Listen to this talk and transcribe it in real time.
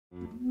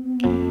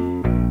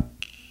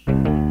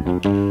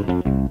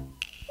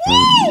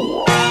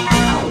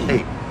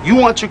You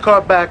want your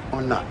car back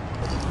or not?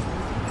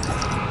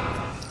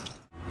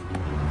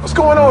 What's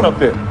going on up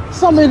there?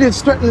 Some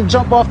idiot's threatening to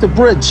jump off the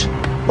bridge.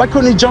 Why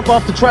couldn't he jump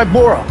off the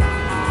Tribora?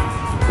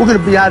 We're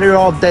gonna be out here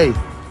all day.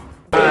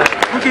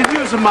 We can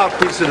use a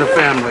mouthpiece in the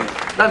family.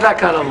 Not that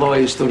kind of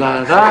lawyer,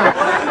 student, huh?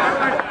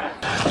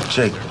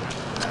 Jake,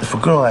 if a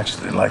girl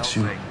actually likes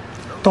you,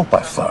 don't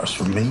buy flowers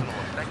from me.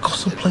 Go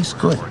someplace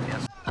good.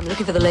 I'm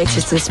looking for the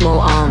latest in small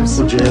arms.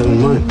 What'd you have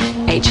in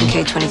mind?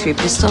 H&K 23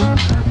 pistol.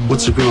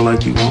 What's a girl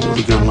like you want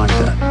with a gun like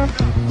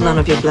that? None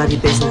of your bloody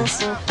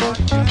business.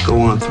 Go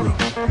on through.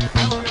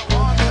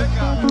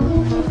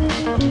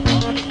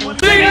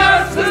 Sing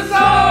us the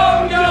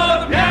song, you're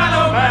the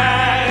piano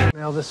man.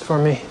 Mail this for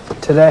me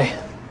today.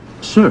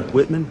 Sure,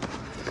 Whitman.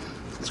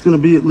 It's gonna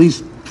be at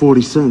least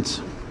 40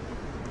 cents.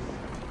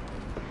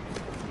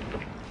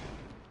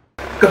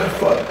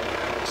 Godfather,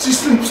 she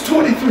sleeps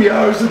 23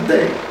 hours a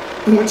day.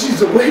 And when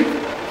she's awake,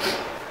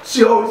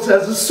 she always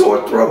has a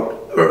sore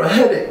throat or a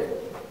headache.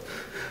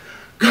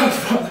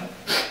 Godfather,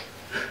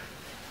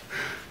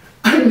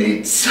 I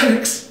need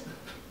sex.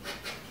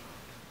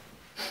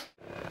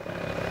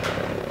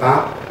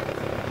 Pop,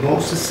 no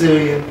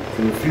Sicilian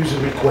can refuse a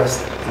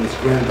request on his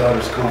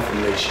granddaughter's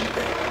confirmation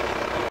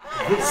day.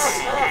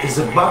 This is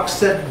a box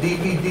set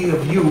DVD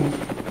of you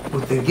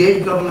with the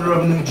gay governor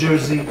of New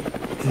Jersey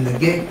and the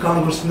gay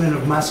congressman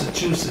of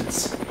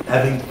Massachusetts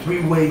having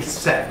three-way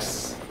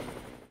sex.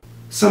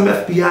 Some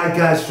FBI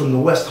guys from the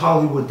West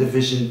Hollywood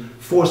division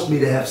forced me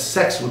to have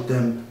sex with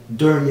them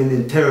during an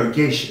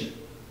interrogation.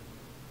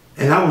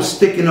 And I was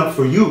sticking up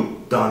for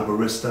you, Don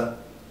Barista.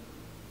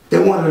 They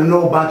wanted to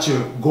know about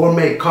your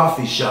gourmet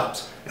coffee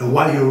shops and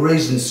why your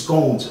raisin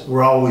scones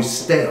were always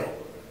stale.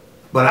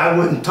 But I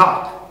wouldn't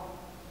talk.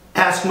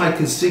 Ask my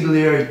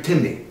consigliere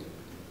Timmy.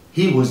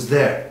 He was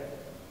there.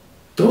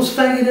 Those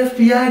faggot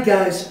FBI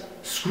guys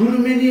screwed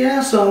him in the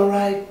ass all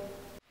right.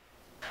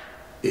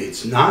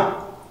 It's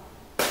not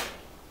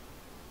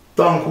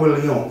Don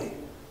Corleone.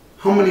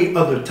 How many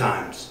other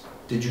times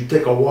did you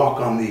take a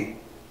walk on the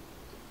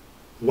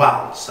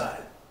wild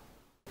side?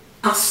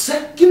 I'll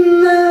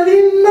second that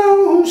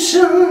emotion.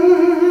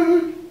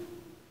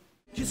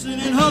 Kissing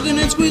and hugging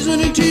and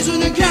squeezing and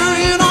teasing and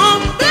carrying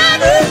on.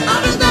 Baby,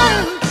 I'm